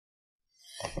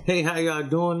Hey, how y'all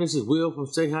doing? This is Will from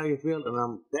Say How You Feel, and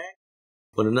I'm back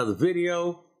with another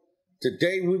video.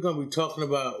 Today we're going to be talking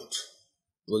about,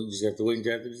 well, you just have to wait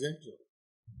until after this intro.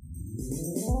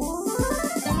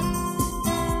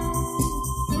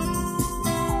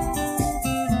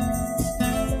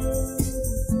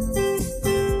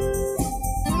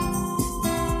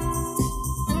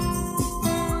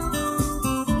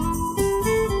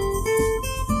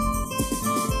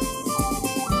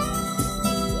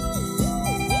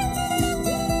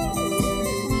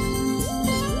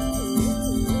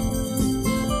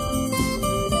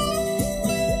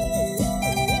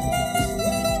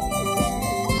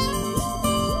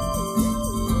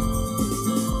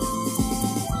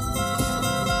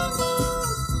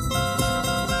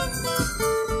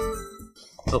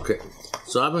 Okay,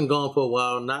 so I've been gone for a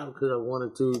while, not because I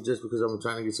wanted to, just because I'm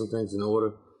trying to get some things in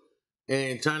order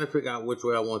and trying to figure out which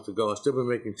way I want to go. I've still been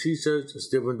making t-shirts, I've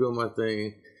still been doing my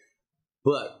thing,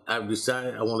 but I've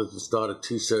decided I wanted to start a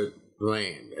t-shirt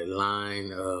brand, a line,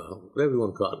 whatever you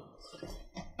want to call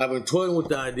it. I've been toying with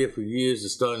the idea for years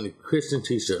of starting a Christian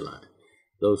t-shirt line.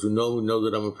 Those who know me know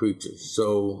that I'm a preacher,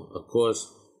 so of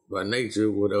course, by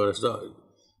nature, whatever I started,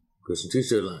 Christian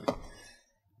t-shirt line.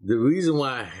 The reason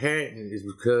why I hadn't is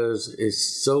because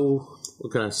it's so,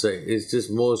 what can I say? It's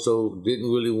just more so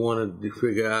didn't really want to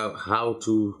figure out how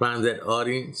to find that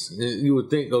audience. And you would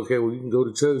think, okay, well, you can go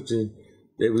to church and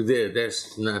they were there.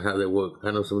 That's not how that works. I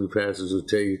know some of the pastors will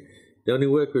tell you they only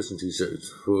wear Christian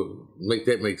t-shirts for make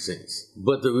that make sense.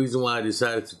 But the reason why I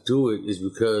decided to do it is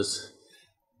because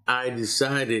I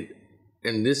decided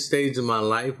in this stage of my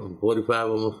life, I'm 45,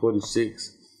 almost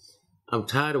 46, I'm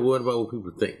tired of worrying about what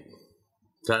people think.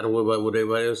 Tired of worrying about what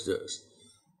everybody else does.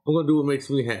 I'm going to do what makes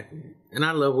me happy. And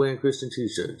I love wearing Christian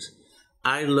t-shirts.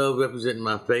 I love representing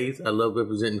my faith. I love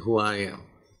representing who I am.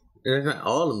 And it's not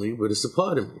all of me, but it's a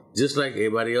part of me. Just like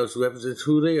everybody else represents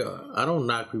who they are. I don't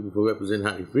knock people for representing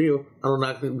how they feel. I don't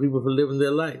knock people for living their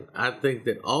life. I think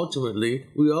that ultimately,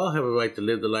 we all have a right to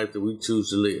live the life that we choose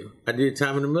to live. I did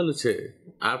time in the military.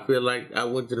 I feel like I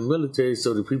went to the military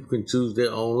so that people can choose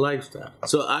their own lifestyle.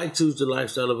 So I choose the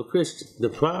lifestyle of a Christian. The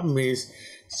problem is,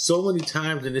 so many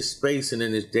times in this space and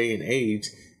in this day and age,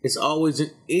 it's always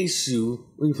an issue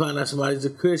when you find out somebody's a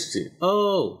Christian.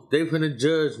 Oh, they finna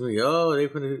judge me. Oh, they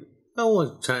finna... I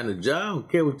wasn't trying to judge. I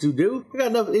don't care what you do. I got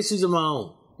enough issues of my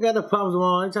own. I got enough problems of my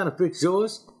own. I ain't trying to fix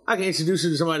yours. I can introduce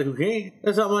you to somebody who can.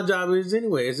 That's all my job is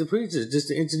anyway, as a preacher. Just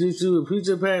to introduce you, a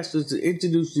preacher, pastor, to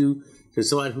introduce you to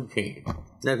somebody who can.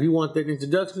 Now, if you want that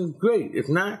introduction, great. If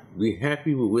not, be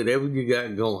happy with whatever you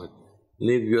got going.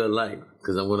 Live your life,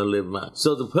 because I'm going to live mine.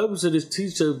 So the purpose of this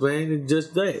t-shirt brand is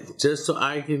just that. Just so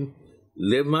I can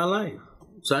live my life.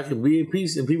 So I can be at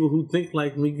peace, and people who think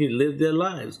like me can live their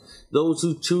lives. Those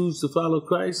who choose to follow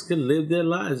Christ can live their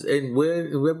lives and wear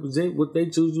and represent what they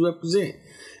choose to represent.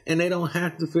 And they don't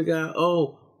have to figure out,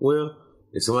 oh, well,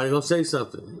 is somebody going to say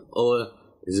something? Or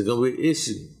is it going to be an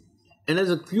issue? And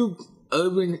there's a few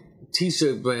urban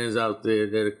t-shirt brands out there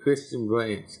that are Christian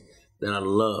brands that I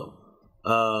love.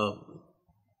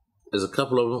 There's a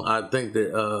couple of them. I think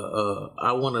that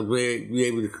I want to be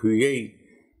able to create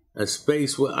a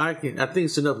space where I think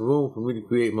it's enough room for me to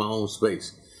create my own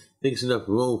space. I think it's enough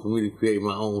room for me to create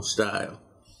my own style.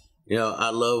 You know, I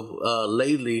love,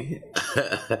 lately,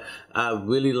 I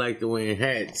really like to wear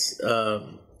hats.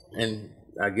 And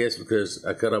I guess because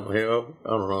I cut up my hair off, I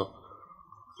don't know.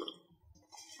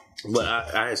 But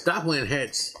I had stopped wearing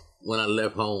hats when I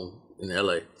left home in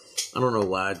LA. I don't know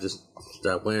why, I just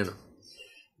stopped wearing them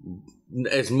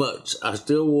as much. I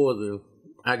still wore them.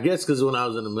 I guess because when I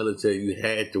was in the military, you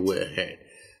had to wear a hat.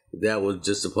 That was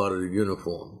just a part of the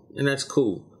uniform. And that's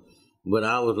cool. But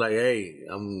I was like, hey,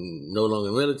 I'm no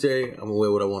longer military. I'm going to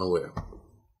wear what I want to wear.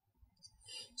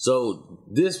 So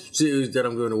this series that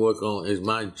I'm going to work on is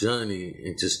my journey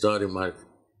into starting my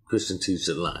Christian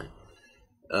t-shirt line.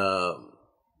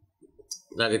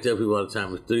 Like I tell people all the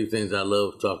time, there's 3 things I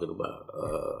love talking about.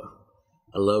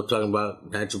 I love talking about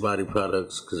natural body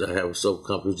products because I have a soap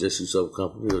company, Just You Soap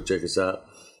Company. Go check us out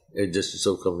at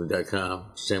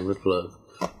justyoursoapcompany.com. Shameless plug.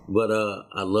 But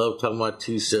I love talking about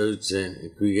t-shirts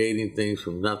and creating things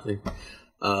from nothing.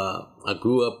 I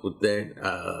grew up with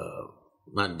that.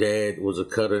 My dad was a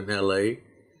cutter in L.A.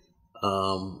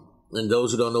 And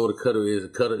those who don't know what a cutter is,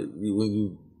 when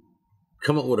you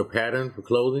come up with a pattern for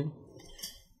clothing,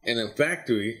 in a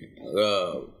factory,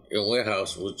 in a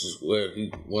warehouse, which is where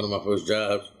one of my first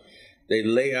jobs, they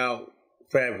lay out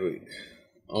fabric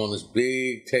on this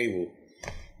big table.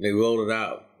 They roll it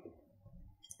out.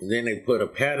 And then they put a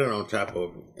pattern on top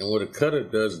of it. And what a cutter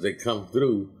does is they come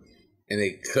through and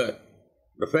they cut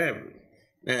the fabric.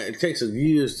 Now, it takes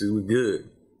years to be good.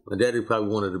 My daddy was probably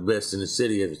one of the best in the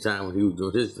city at the time when he was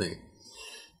doing his thing.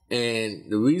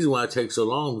 And the reason why it takes so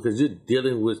long, because you're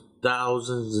dealing with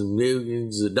thousands and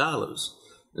millions of dollars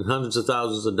and hundreds of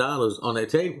thousands of dollars on that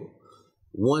table.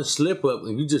 One slip up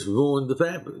and you just ruined the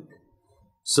fabric.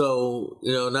 So,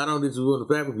 not only did you ruin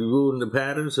the fabric, you ruined the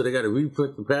pattern, so they got to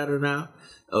reprint the pattern out,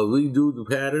 or redo the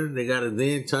pattern. They got to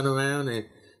then turn around and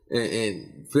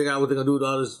figure out what they're going to do with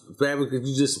all this fabric that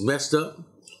you just messed up.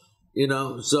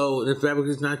 So the fabric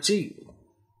is not cheap.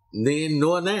 Then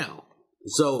nor now.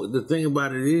 So the thing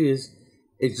about it is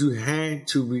you had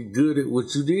to be good at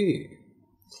what you did.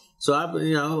 So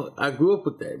I grew up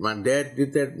with that. My dad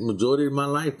did that majority of my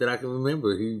life that I can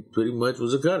remember. He pretty much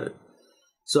was a cutter.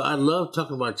 So I love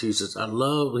talking about t-shirts.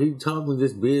 He taught me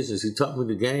this business. He taught me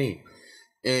the game.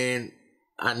 And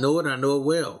I know it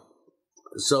well.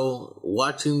 So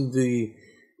watching the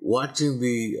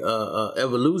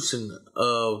evolution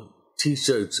of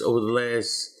t-shirts over the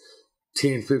last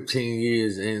 10, 15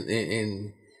 years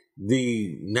and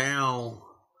the now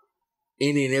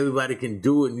any and everybody can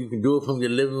do it. You can do it from your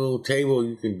living room table.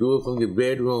 You can do it from your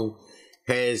bedroom.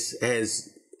 Has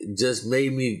just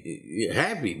made me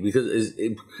happy because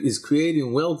it's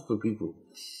creating wealth for people.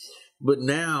 But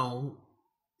now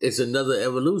it's another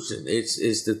evolution.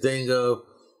 It's the thing of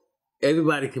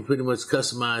everybody can pretty much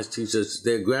customize t-shirts.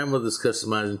 Their grandmother's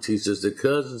customizing t-shirts. Their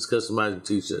cousins customizing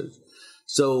t-shirts.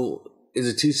 So is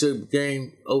a t-shirt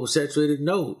game oversaturated?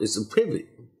 No, it's a pivot.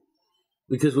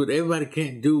 Because what everybody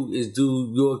can't do is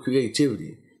do your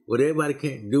creativity. What everybody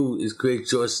can't do is create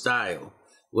your style.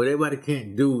 What everybody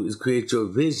can't do is create your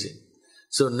vision.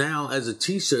 So now as a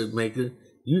t-shirt maker,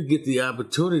 you get the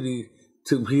opportunity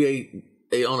to create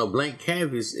on a blank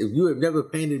canvas. If you have never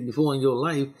painted before in your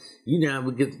life, you now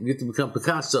get to become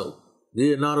Picasso,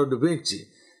 Leonardo da Vinci.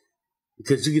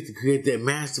 Because you get to create that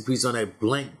masterpiece on that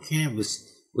blank canvas,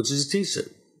 which is a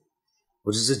t-shirt,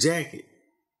 which is a jacket,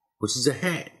 which is a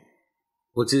hat,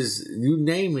 which is, you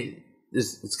name it, the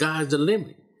sky's the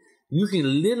limit. You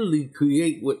can literally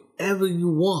create whatever you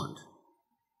want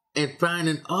and find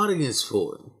an audience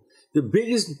for it.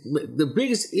 The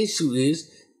biggest issue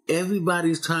is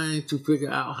everybody's trying to figure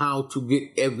out how to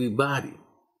get everybody.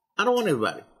 I don't want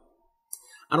everybody.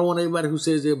 I don't want everybody who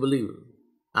says they're a believer.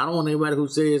 I don't want anybody who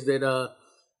says that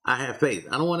I have faith.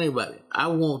 I don't want anybody. I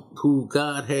want who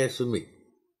God has for me.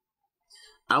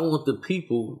 I want the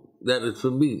people that are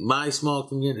for me, my small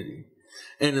community.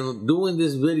 And in doing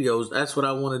these videos, that's what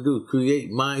I want to do,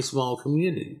 create my small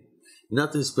community.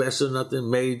 Nothing special, nothing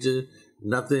major,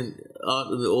 nothing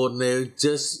out of the ordinary,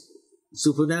 just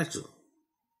supernatural.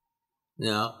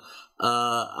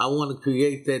 I want to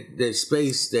create that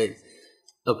space that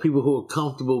of people who are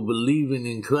comfortable believing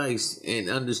in Christ and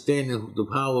understanding the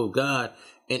power of God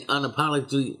and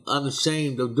unapologetically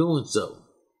unashamed of doing so.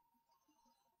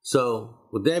 So,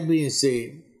 with that being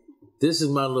said, this is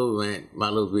my little rant, my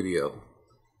little video.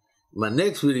 My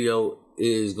next video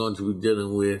is going to be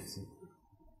dealing with,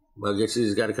 well, I guess you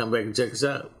just got to come back and check us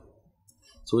out.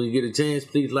 So when you get a chance,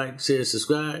 please like, share,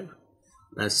 subscribe.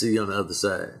 And I'll see you on the other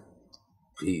side.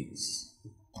 Peace.